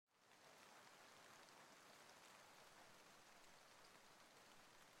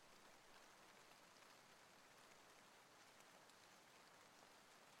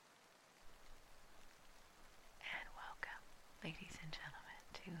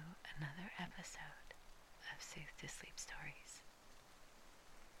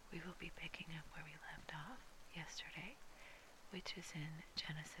We will be picking up where we left off yesterday, which is in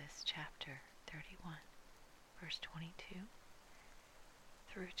Genesis chapter 31, verse 22,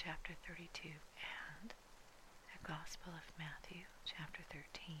 through chapter 32, and the Gospel of Matthew, chapter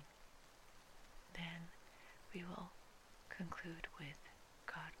 13. Then we will conclude with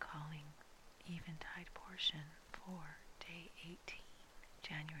God calling eventide portion for day 18,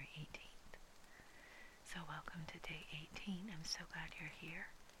 January 18th. So welcome to day 18. I'm so glad you're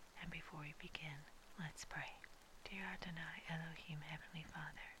here. And before we begin, let's pray. Dear Adonai Elohim, Heavenly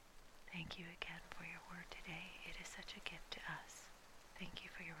Father, thank you again for your word today. It is such a gift to us. Thank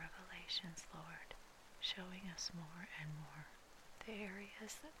you for your revelations, Lord, showing us more and more the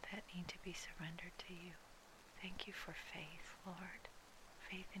areas that need to be surrendered to you. Thank you for faith, Lord,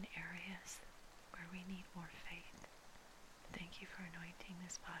 faith in areas where we need more faith. Thank you for anointing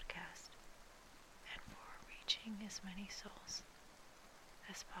this podcast and for reaching as many souls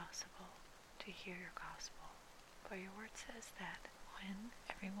as possible to hear your gospel. For your word says that when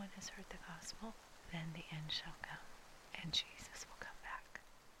everyone has heard the gospel, then the end shall come, and Jesus will come back.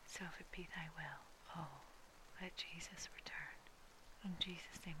 So if it be thy will, oh, let Jesus return. In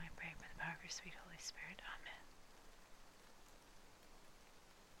Jesus' name I pray by the power of your sweet Holy Spirit. Amen.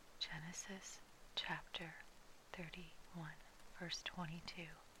 Genesis chapter 31, verse 22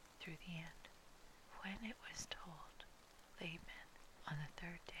 through the end. When it was told Laban on the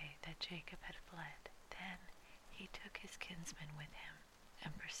third day that Jacob had fled, then he took his kinsman with him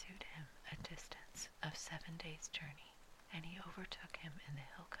and pursued him a distance of 7 days' journey, and he overtook him in the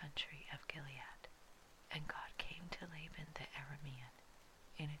hill country of Gilead. And God came to Laban the Aramean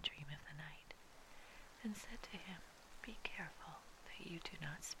in a dream of the night, and said to him, Be careful that you do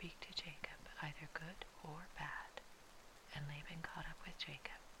not speak to Jacob either good or bad. And Laban caught up with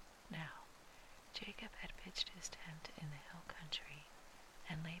Jacob. Now Jacob had pitched his tent in the hill country,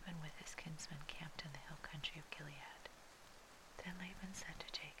 and Laban with his kinsmen camped in the hill country of Gilead. Then Laban said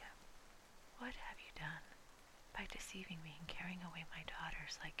to Jacob, What have you done by deceiving me and carrying away my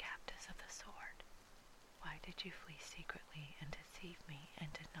daughters like captives of the sword? Why did you flee secretly and deceive me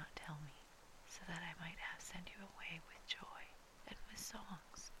and did not tell me, so that I might have sent you away with joy and with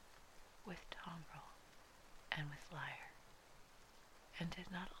songs, with timbrel and with lyre, and did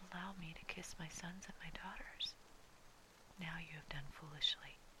not allow me to kiss my sons and my daughters? Now you have done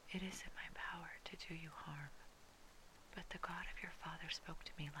foolishly. It is in my power to do you harm. But the God of your father spoke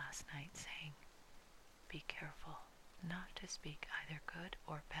to me last night, saying, Be careful not to speak either good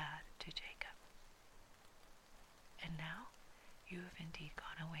or bad to Jacob. And now you have indeed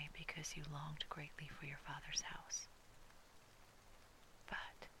gone away because you longed greatly for your father's house.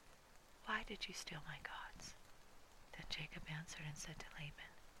 But why did you steal my gods? Then Jacob answered and said to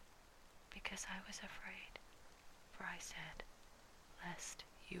Laban, Because I was afraid, for I said, Lest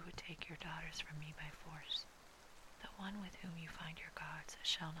you would take your daughters from me by force. The one with whom you find your gods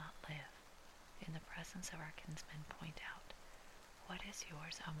shall not live. In the presence of our kinsmen point out what is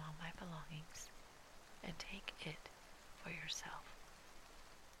yours among my belongings, and take it for yourself.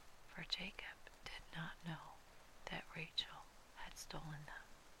 For Jacob did not know that Rachel had stolen them.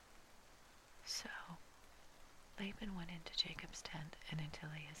 So Laban went into Jacob's tent and into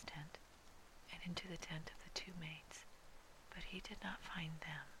Leah's tent, and into the tent of the two maids, but he did not find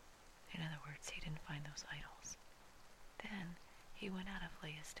them. In other words, he didn't find those idols. Then he went out of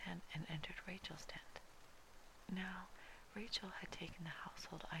Leah's tent and entered Rachel's tent. Now Rachel had taken the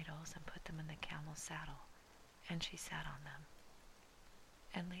household idols and put them in the camel's saddle, and she sat on them.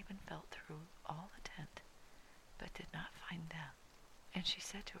 And Laban felt through all the tent, but did not find them. And she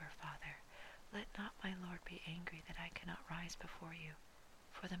said to her father, Let not my lord be angry that I cannot rise before you,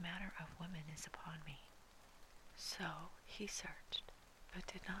 for the matter of women is upon me. So he searched, but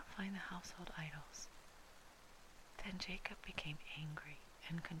did not find the household idols. Then Jacob became angry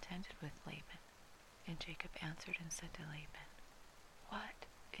and contended with Laban. And Jacob answered and said to Laban, What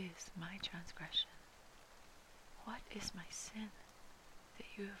is my transgression? What is my sin, that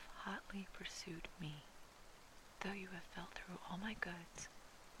you have hotly pursued me? Though you have felt through all my goods,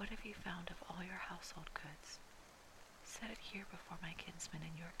 what have you found of all your household goods? Set it here before my kinsmen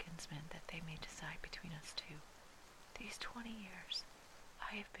and your kinsmen, that they may decide between us two. These 20 years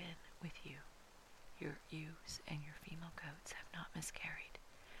I have been with you. Your ewes and your female goats have not miscarried,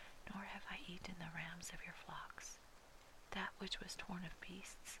 nor have I eaten the rams of your flocks. That which was torn of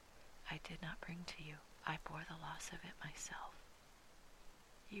beasts I did not bring to you. I bore the loss of it myself.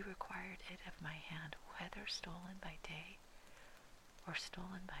 You required it of my hand, whether stolen by day or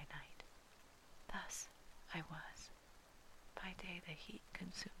stolen by night. Thus I was. By day the heat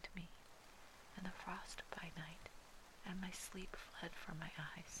consumed me, and the frost by night. and my sleep fled from my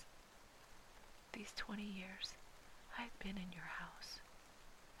eyes. These 20 years I've been in your house.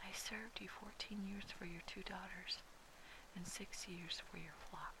 I served you 14 years for your 2 daughters, and 6 years for your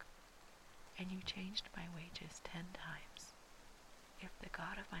flock, and you changed my wages 10 times. If the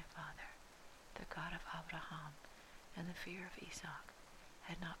God of my father, the God of Abraham, and the fear of Isaac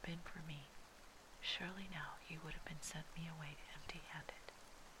had not been for me, surely now you would have been sent me away empty-handed.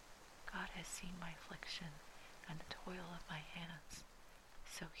 God has seen my affliction and the toil of my hands,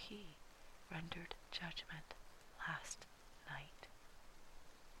 so he rendered judgment last night.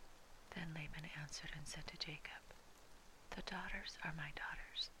 Then Laban answered and said to Jacob, the daughters are my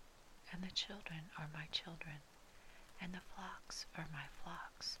daughters, and the children are my children, and the flocks are my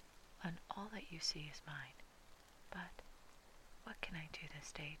flocks, and all that you see is mine. But what can I do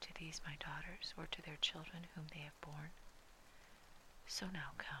this day to these my daughters, or to their children whom they have borne? So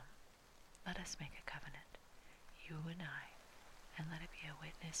now come, let us make a covenant, you and I, and let it be a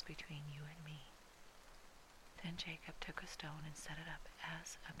witness between you and me. Then Jacob took a stone and set it up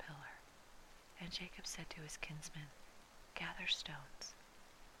as a pillar. And Jacob said to his kinsmen, gather stones.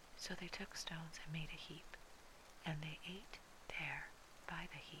 So they took stones and made a heap, and they ate there by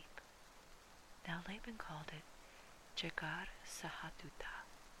the heap. Now Laban called it Jegar Sahadutha,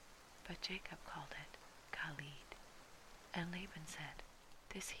 but Jacob called it Khalid. And Laban said,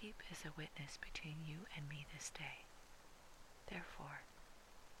 this heap is a witness between you and me this day. Therefore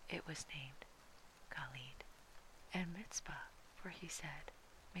it was named Khalid. And Mitzpah, for he said,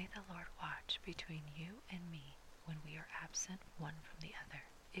 may the Lord watch between you and me when we are absent one from the other.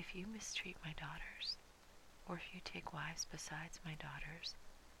 If you mistreat my daughters, or if you take wives besides my daughters,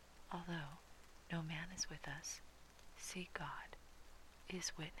 although no man is with us, see, God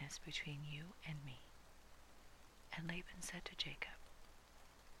is witness between you and me. And Laban said to Jacob,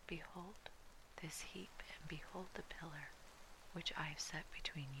 behold this heap, and behold the pillar which I have set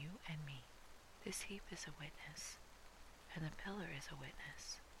between you and me. This heap is a witness, and the pillar is a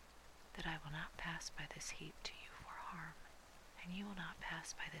witness, that I will not pass by this heap to you for harm, and you will not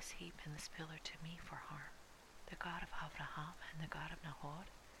pass by this heap and this pillar to me for harm. The God of Abraham and the God of Nahor,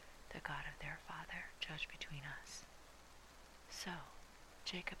 the God of their father, judge between us. So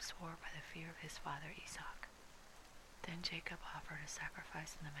Jacob swore by the fear of his father Isaac. Then Jacob offered a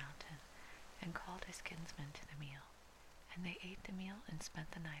sacrifice in the mountain, and called his kinsmen to the meal. And they ate the meal and spent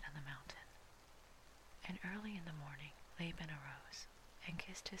the night on the mountain. And early in the morning Laban arose, and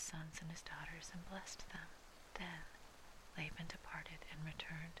kissed his sons and his daughters, and blessed them. Then Laban departed and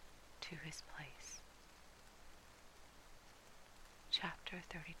returned to his place. Chapter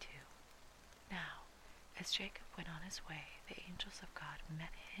 32. Now, as Jacob went on his way, the angels of God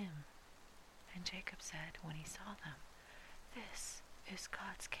met him. And Jacob said, when he saw them, this is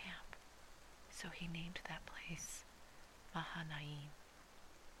God's camp. So he named that place Mahanaim.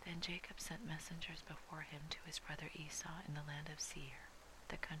 Then Jacob sent messengers before him to his brother Esau in the land of Seir,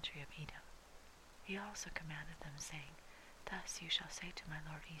 the country of Edom. He also commanded them, saying, thus you shall say to my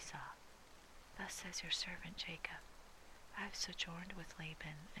lord Esau, thus says your servant Jacob, I have sojourned with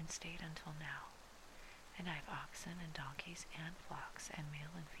Laban and stayed until now, and I have oxen and donkeys and flocks and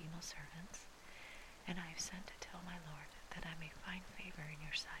male and female servants, and I have sent to tell my lord that I may find favor in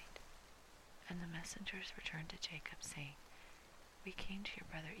your sight. And the messengers returned to Jacob, saying, we came to your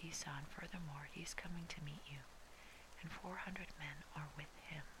brother Esau, and furthermore he is coming to meet you, and 400 men are with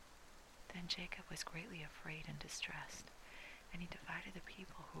him. Then Jacob was greatly afraid and distressed, and he divided the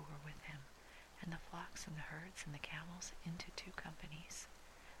people who were with him, and the flocks and the herds and the camels into 2 companies,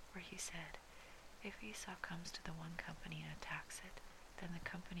 where he said, if Esau comes to the one company and attacks it, then the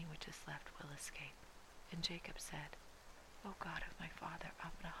company which is left will escape. And Jacob said, O God of my father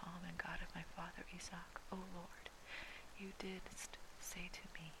Abraham and God of my father Isaac, O Lord, you didst say to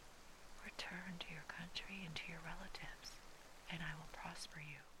me, return to your country and to your relatives, and I will prosper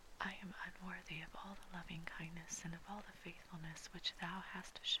you. I am unworthy of all the loving kindness and of all the faithfulness which thou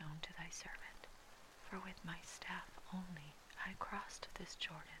hast shown to thy servant. For with my staff only I crossed this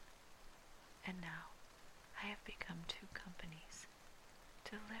Jordan, and now I have become 2 companies.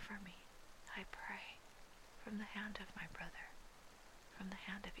 Deliver me, I pray, from the hand of my brother, from the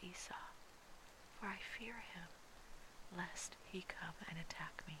hand of Esau, for I fear him, lest he come and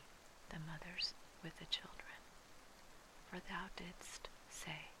attack me, the mothers with the children. For thou didst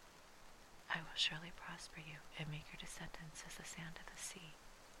say, I will surely prosper you, and make your descendants as the sand of the sea,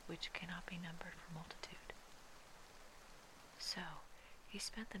 which cannot be numbered for multitude. So he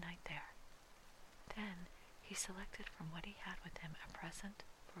spent the night there. Then he selected from what he had with him a present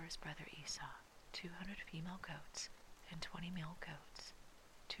for his brother Esau, 200 female goats, and 20 male goats,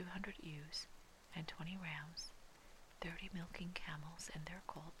 200 ewes, and 20 rams, 30 milking camels and their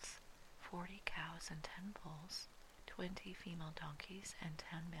colts, 40 cows and 10 bulls, 20 female donkeys and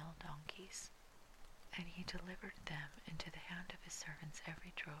 10 male donkeys. And he delivered them into the hand of his servants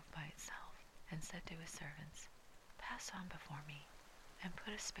every drove by itself, and said to his servants, Pass on before me, and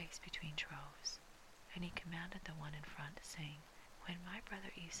put a space between droves. And he commanded the one in front, saying, When my brother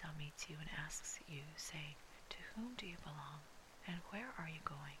Esau meets you and asks you, saying, To whom do you belong? And where are you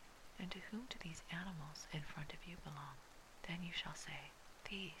going? And to whom do these animals in front of you belong? Then you shall say,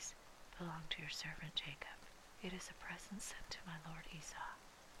 These belong to your servant Jacob. It is a present sent to my lord Esau.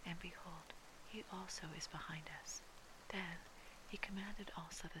 And behold, he also is behind us. Then he commanded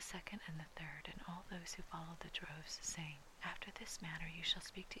also the second and the third, and all those who followed the droves, saying, After this manner you shall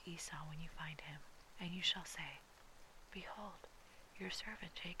speak to Esau when you find him. And you shall say, Behold, your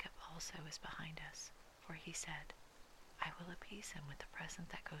servant Jacob also is behind us. For he said, I will appease him with the present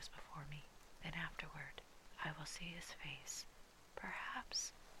that goes before me. Then afterward I will see his face.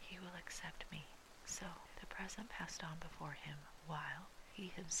 Perhaps he will accept me. So the present passed on before him, while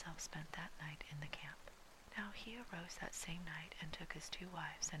he himself spent that night in the camp. Now he arose that same night, and took his 2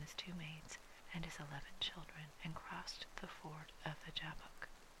 wives and his 2 maids, and his 11 children, and crossed the ford of the Jabbok.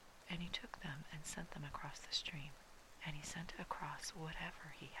 And he took them and sent them across the stream, and he sent across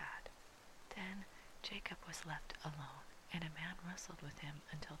whatever he had. Then Jacob was left alone, and a man wrestled with him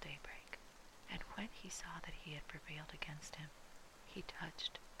until daybreak. And when he saw that he had prevailed against him, he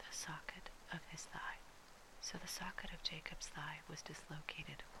touched the socket of his thigh. So the socket of Jacob's thigh was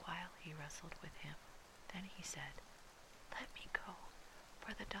dislocated while he wrestled with him. Then he said, Let me go,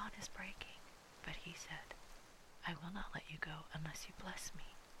 for the dawn is breaking. But he said, I will not let you go unless you bless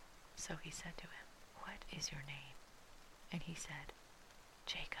me. So he said to him, What is your name? And he said,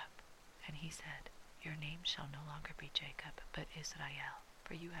 Jacob. And he said, Your name shall no longer be Jacob, but Israel,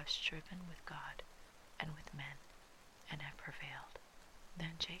 for you have striven with God and with men, and have prevailed.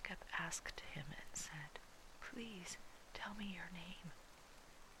 Then Jacob asked him and said, Please tell me your name.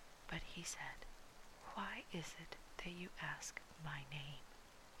 But he said, Why is it that you ask my name?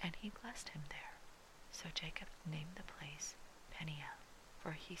 And he blessed him there. So Jacob named the place Peniel,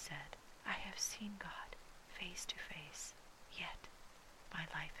 for he said, I have seen God face to face, yet my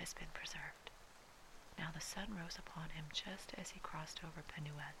life has been preserved. Now the sun rose upon him just as he crossed over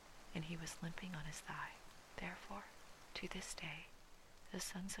Penuel, and he was limping on his thigh. Therefore, to this day, the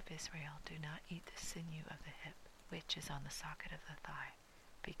sons of Israel do not eat the sinew of the hip, which is on the socket of the thigh,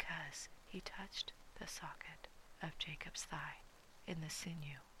 because he touched the socket of Jacob's thigh in the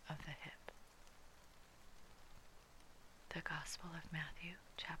sinew of the hip. The Gospel of Matthew,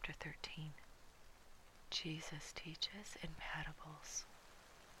 chapter 13. Jesus teaches in parables.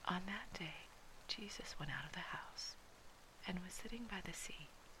 On that day, Jesus went out of the house, and was sitting by the sea,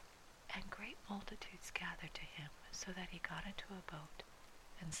 and great multitudes gathered to him, so that he got into a boat,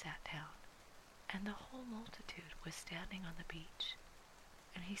 and sat down. And the whole multitude was standing on the beach.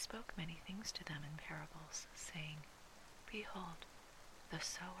 And he spoke many things to them in parables, saying, Behold, the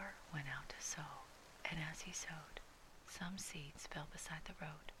sower went out to sow, and as he sowed, some seeds fell beside the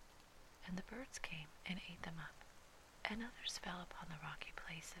road, and the birds came and ate them up, and others fell upon the rocky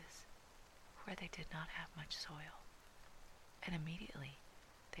places, where they did not have much soil. And immediately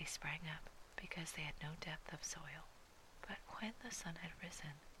they sprang up, because they had no depth of soil. But when the sun had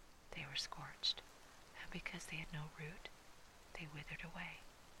risen, they were scorched, and because they had no root, they withered away.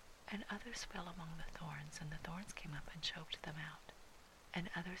 And others fell among the thorns, and the thorns came up and choked them out. And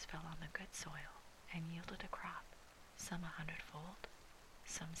others fell on the good soil, and yielded a crop, some 100-fold,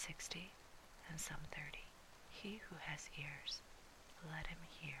 some 60, and some 30. He who has ears, let him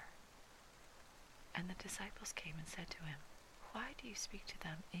hear. And the disciples came and said to him, Why do you speak to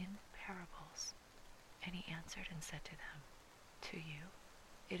them in parables? And he answered and said to them, To you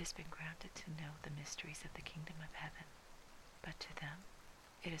it has been granted to know the mysteries of the kingdom of heaven, but to them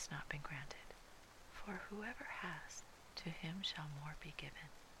it has not been granted. For whoever has, to him shall more be given,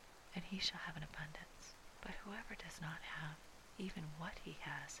 and he shall have an abundance. But whoever does not have, even what he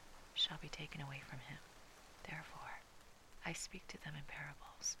has, shall be taken away from him. Therefore I speak to them in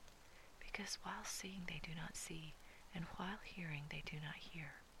parables, because while seeing they do not see, and while hearing they do not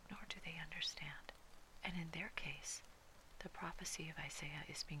hear, nor do they understand. And in their case, the prophecy of Isaiah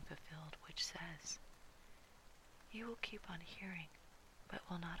is being fulfilled, which says, You will keep on hearing, but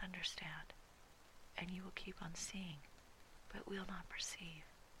will not understand, and you will keep on seeing, but will not perceive.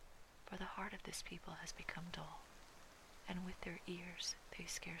 For the heart of this people has become dull, and with their ears they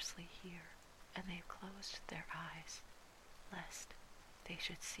scarcely hear, and they have closed their eyes, lest they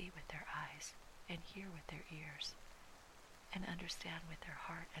should see with their eyes, and hear with their ears, and understand with their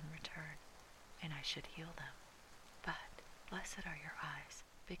heart, and return, and I should heal them. But Blessed are your eyes,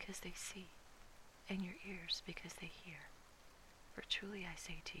 because they see, and your ears, because they hear. For truly I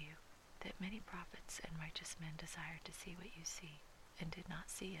say to you, that many prophets and righteous men desired to see what you see, and did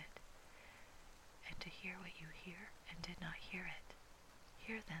not see it, and to hear what you hear, and did not hear it.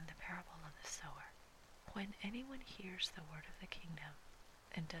 Hear then the parable of the sower. When anyone hears the word of the kingdom,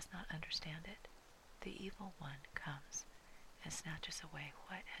 and does not understand it, the evil one comes, and snatches away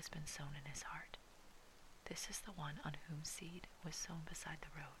what has been sown in his heart. This is the one on whom seed was sown beside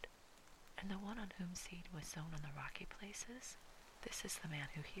the road. And the one on whom seed was sown on the rocky places, this is the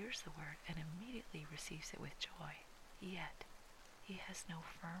man who hears the word and immediately receives it with joy. Yet he has no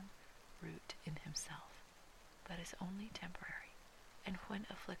firm root in himself, but is only temporary. And when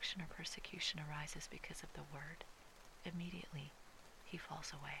affliction or persecution arises because of the word, immediately he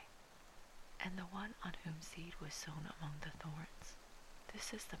falls away. And the one on whom seed was sown among the thorns,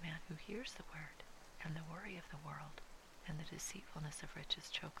 this is the man who hears the word, and the worry of the world and the deceitfulness of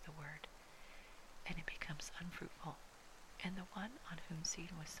riches choke the word, and it becomes unfruitful. And the one on whom seed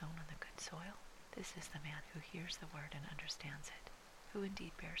was sown on the good soil, this is the man who hears the word and understands it, who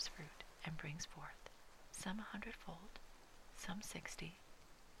indeed bears fruit and brings forth, some 100-fold, some 60,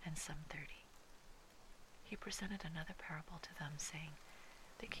 and some 30. He presented another parable to them, saying,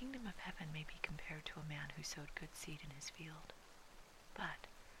 The kingdom of heaven may be compared to a man who sowed good seed in his field. But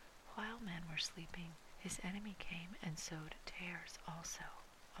while men were sleeping, his enemy came and sowed tares also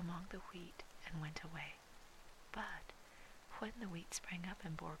among the wheat and went away. But when the wheat sprang up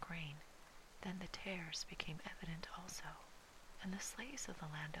and bore grain, then the tares became evident also. And the slaves of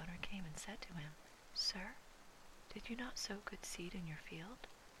the landowner came and said to him, Sir, did you not sow good seed in your field?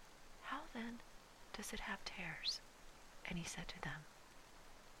 How then does it have tares? And he said to them,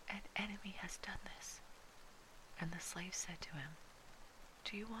 An enemy has done this. And the slaves said to him,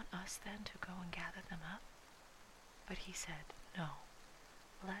 Do you want us then to go and gather them up? But he said, No,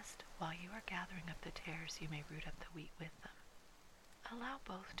 lest while you are gathering up the tares you may root up the wheat with them. Allow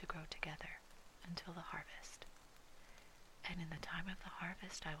both to grow together until the harvest. And in the time of the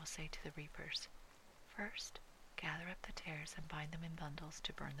harvest I will say to the reapers, First, gather up the tares and bind them in bundles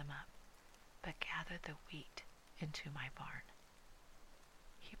to burn them up, but gather the wheat into my barn.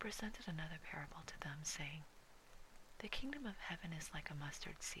 He presented another parable to them, saying, The kingdom of heaven is like a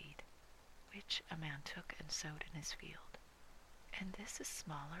mustard seed, which a man took and sowed in his field. And this is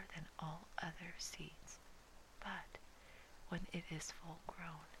smaller than all other seeds, but when it is full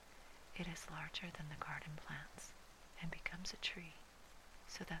grown, it is larger than the garden plants, and becomes a tree,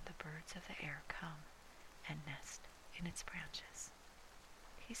 so that the birds of the air come and nest in its branches.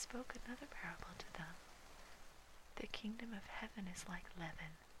 He spoke another parable to them. The kingdom of heaven is like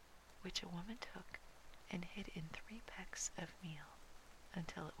leaven, which a woman took and hid in 3 pecks of meal,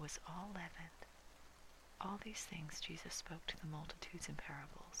 until it was all leavened. All these things Jesus spoke to the multitudes in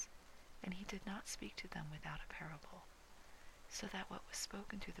parables, and he did not speak to them without a parable, so that what was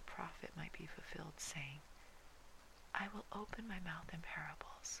spoken through the prophet might be fulfilled, saying, I will open my mouth in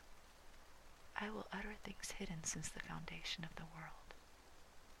parables. I will utter things hidden since the foundation of the world.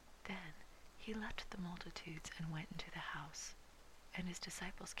 Then he left the multitudes and went into the house, and his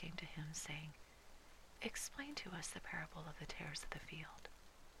disciples came to him, saying, Explain to us the parable of the tares of the field.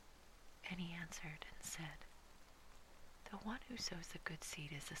 And he answered and said, The one who sows the good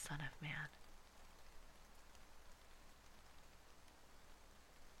seed is the Son of Man.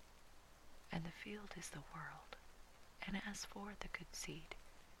 And the field is the world. And as for the good seed,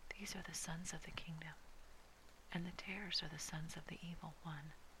 these are the sons of the kingdom, and the tares are the sons of the evil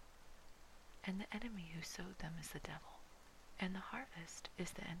one. And the enemy who sowed them is the devil. And the harvest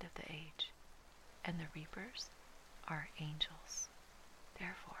is the end of the age, and the reapers are angels.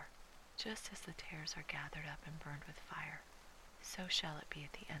 Therefore, just as the tares are gathered up and burned with fire, so shall it be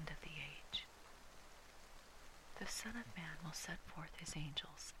at the end of the age. The Son of Man will send forth his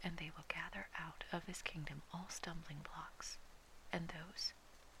angels, and they will gather out of his kingdom all stumbling blocks, and those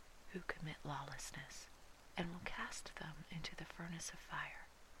who commit lawlessness, and will cast them into the furnace of fire.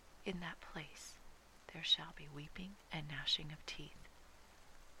 In that place there shall be weeping and gnashing of teeth.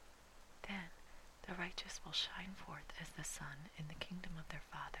 Then the righteous will shine forth as the sun in the kingdom of their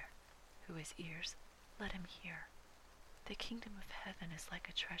Father. Who has ears, let him hear. The kingdom of heaven is like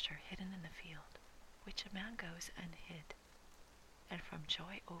a treasure hidden in the field, which a man goes and hid, and from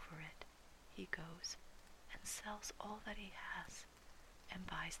joy over it he goes and sells all that he has and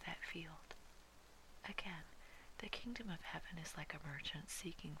buys that field. Again, the kingdom of heaven is like a merchant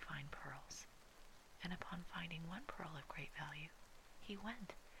seeking fine pearls, and upon finding one pearl of great value, he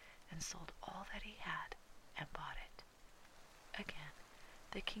went and sold all that he had and bought it. Again,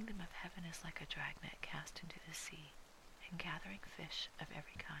 the kingdom of heaven is like a dragnet cast into the sea and and gathering fish of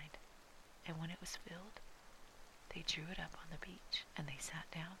every kind. And when it was filled, they drew it up on the beach, and they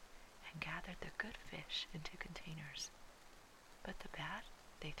sat down and gathered the good fish into containers, but the bad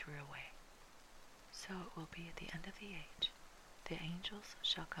they threw away. So it will be at the end of the age. The angels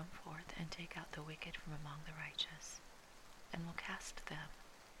shall come forth and take out the wicked from among the righteous, and will cast them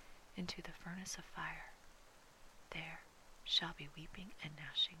into the furnace of fire. There shall be weeping and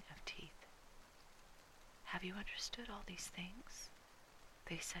gnashing of teeth. Have you understood all these things?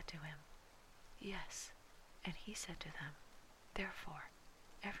 They said to him, Yes. And he said to them, Therefore,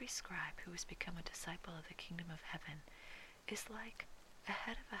 every scribe who has become a disciple of the kingdom of heaven is like a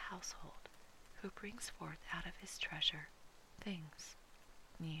head of a household who brings forth out of his treasure things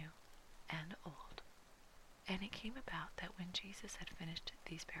new and old. And it came about that when Jesus had finished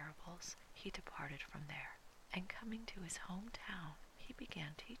these parables, he departed from there, and coming to his hometown, he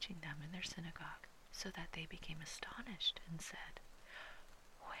began teaching them in their synagogue, so that they became astonished and said,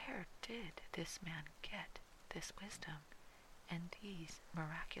 Where did this man get this wisdom and these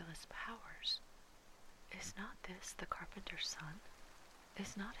miraculous powers? Is not this the carpenter's son?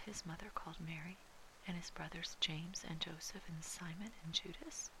 Is not his mother called Mary, and his brothers James and Joseph and Simon and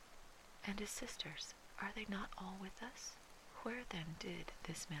Judas? And his sisters, are they not all with us? Where then did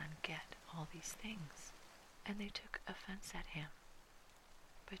this man get all these things? And they took offense at him.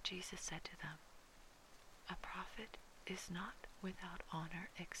 But Jesus said to them, A prophet is not without honor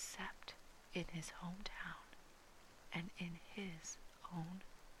except in his hometown and in his own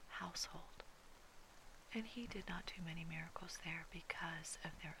household. And he did not do many miracles there because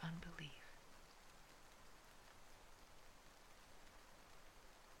of their unbelief.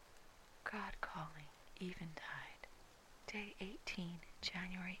 God calling, eventide, day 18,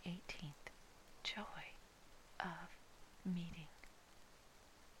 January 18th, joy of meeting.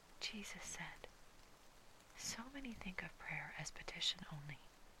 Jesus said, So many think of prayer as petition only.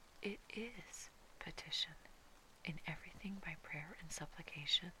 It is petition. In everything by prayer and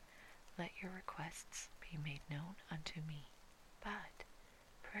supplication, let your requests be made known unto me. But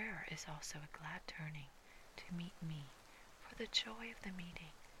prayer is also a glad turning to meet me for the joy of the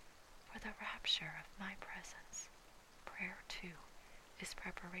meeting, for the rapture of my presence. Prayer, too, is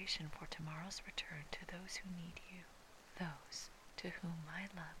preparation for tomorrow's return to those who need you, those to whom my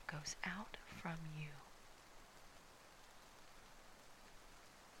love goes out from you.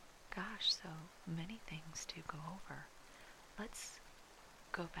 Gosh, so many things to go over. Let's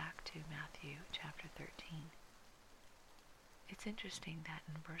go back to Matthew chapter 13. It's interesting that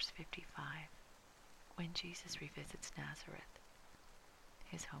in verse 55, when Jesus revisits Nazareth,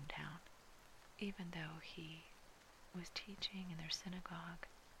 his hometown, even though he was teaching in their synagogue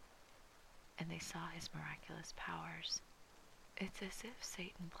and they saw his miraculous powers, it's as if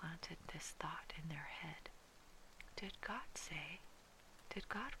Satan planted this thought in their head. Did God say? Did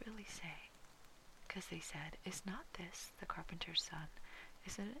God really say? Because they said, Is not this the carpenter's son?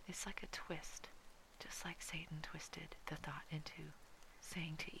 Isn't it? It's like a twist, just like Satan twisted the thought into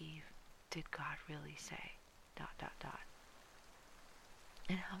saying to Eve, Did God really say? ...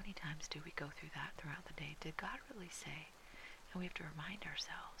 And how many times do we go through that throughout the day? Did God really say? And we have to remind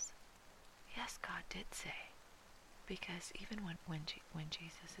ourselves, yes, God did say. Because even when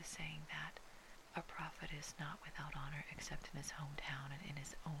Jesus is saying that a prophet is not without honor except in his hometown and in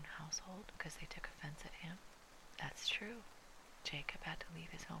his own household, because they took offense at him, that's true. Jacob had to leave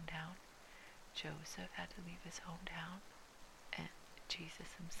his hometown. Joseph had to leave his hometown. And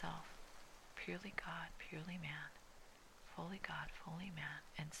Jesus himself, purely God, purely man, fully God, fully man,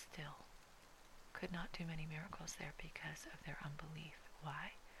 and still could not do many miracles there because of their unbelief.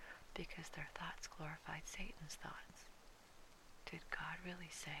 Why? Because their thoughts glorified Satan's thoughts. Did God really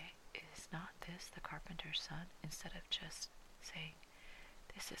say, Is not this the carpenter's son? Instead of just saying,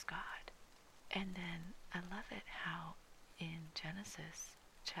 This is God. And then I love it how in Genesis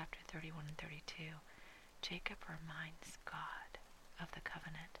chapter 31 and 32, Jacob reminds God of the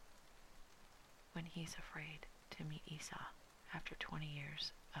covenant when he's afraid to meet Esau after 20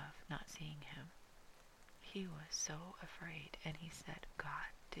 years of not seeing him. He was so afraid, and he said,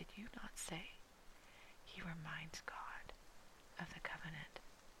 God, did you not say? He reminds God of the covenant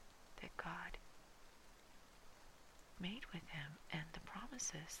that God made with him and the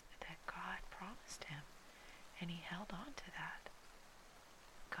promises that God promised him, and he held on to that.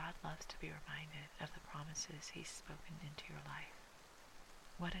 God loves to be reminded of the promises he's spoken into your life.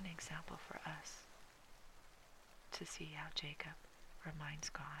 What an example for us to see how Jacob reminds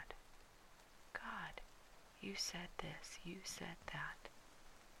God, God, you said this, you said that.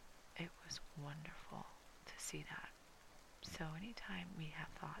 It was wonderful to see that. So anytime we have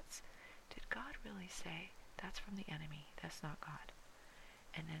thoughts, did God really say That's from the enemy. That's not God.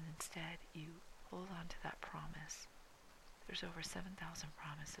 And then instead, you hold on to that promise. There's over 7,000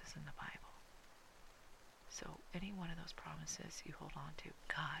 promises in the Bible. So any one of those promises you hold on to.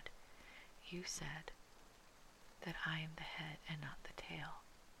 God, you said that I am the head and not the tail.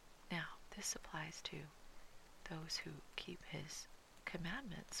 Now, this applies to those who keep his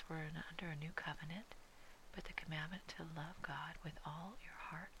commandments. We're under a new covenant, but the commandment to love God with all your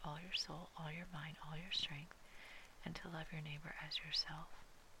heart, all your soul, all your mind, all your strength, and to love your neighbor as yourself.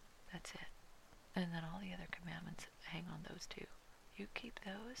 That's it. And then all the other commandments hang on those two. You keep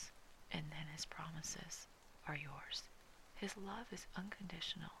those, and then his promises are yours. His love is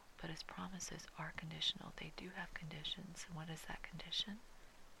unconditional, but his promises are conditional. They do have conditions. And what is that condition?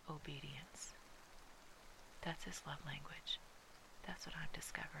 Obedience. That's his love language. That's what I'm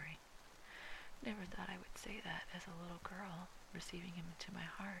discovering. Never thought I would say that as a little girl, receiving him into my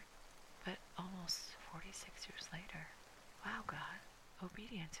heart. But almost 46 years later, wow, God,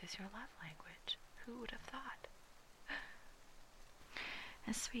 obedience is your love language. Who would have thought?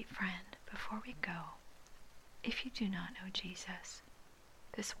 And sweet friend, before we go, if you do not know Jesus,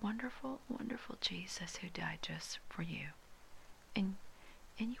 this wonderful, wonderful Jesus who died just for you, and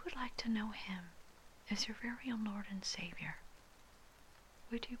you would like to know him as your very own Lord and Savior,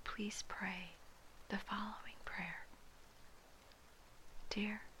 would you please pray the following prayer?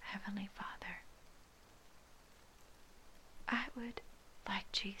 Dear Heavenly Father, I would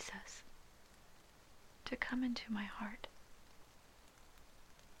like Jesus to come into my heart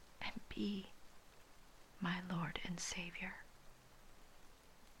and be my Lord and Savior.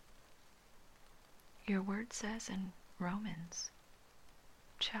 Your word says in Romans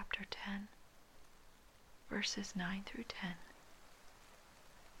chapter 10, verses 9 through 10,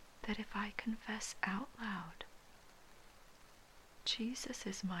 that if I confess out loud Jesus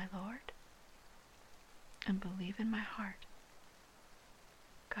is my Lord and believe in my heart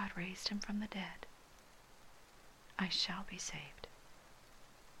God raised him from the dead, I shall be saved.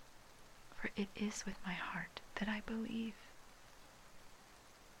 For it is with my heart that I believe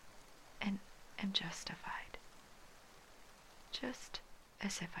and am justified, just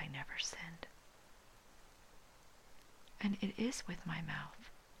as if I never sinned. And it is with my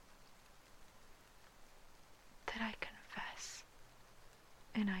mouth that I confess,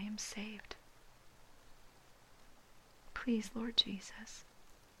 and I am saved. Please, Lord Jesus,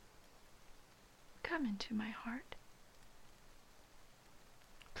 come into my heart.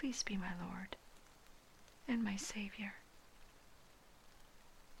 Please be my Lord and my Savior.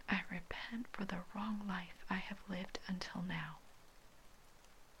 I repent for the wrong life I have lived until now.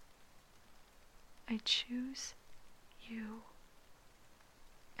 I choose you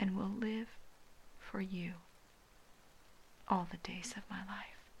and will live for you all the days of my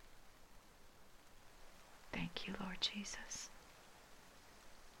life. Thank you, Lord Jesus.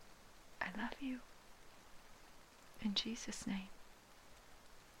 I love you. In Jesus' name,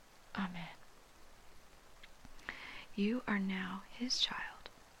 Amen. You are now his child.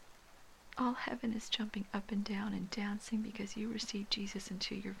 All heaven is jumping up and down and dancing because you received Jesus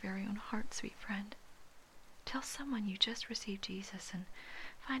into your very own heart, sweet friend. Tell someone you just received Jesus and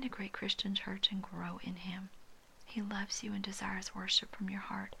find a great Christian church and grow in him. He loves you and desires worship from your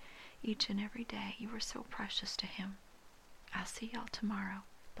heart each and every day. You are so precious to him. I'll see y'all tomorrow.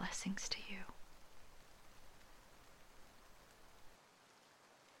 Blessings to you.